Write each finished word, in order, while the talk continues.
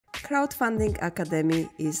Crowdfunding Academy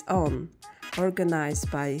is on, organized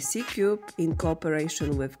by C-Cube in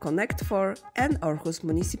cooperation with Connect4 and Aarhus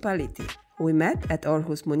Municipality. We met at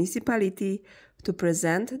Aarhus Municipality to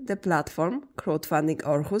present the platform Crowdfunding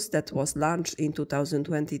Aarhus that was launched in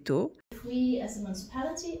 2022. If we as a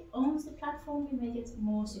municipality own the platform, we make it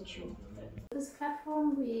more secure. This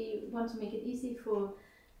platform, we want to make it easy for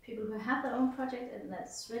people who have their own project and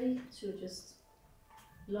that's ready to just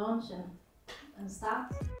launch and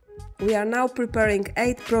start. We are now preparing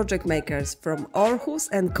 8 project makers from Aarhus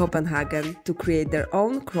and Copenhagen to create their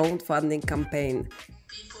own crowdfunding campaign.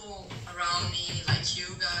 People around me, like you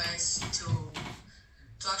guys, to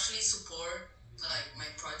actually support my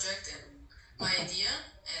project and my idea,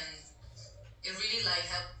 and it really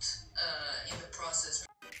helped in the process.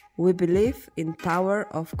 We believe in power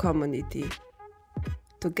of community.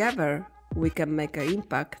 Together we can make an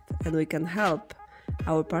impact and we can help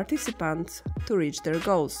our participants to reach their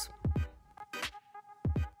goals.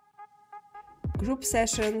 Group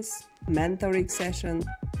sessions, mentoring sessions,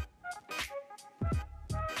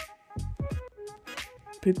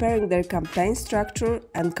 preparing their campaign structure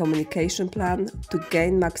and communication plan to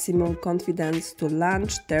gain maximum confidence to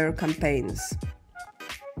launch their campaigns.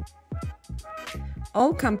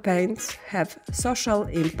 All campaigns have social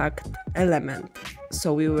impact element,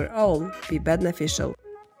 so we will all be beneficial.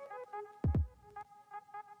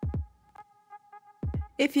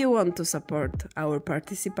 If you want to support our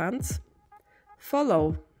participants,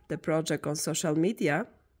 follow the project on social media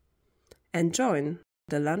and join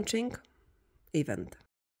the launching event.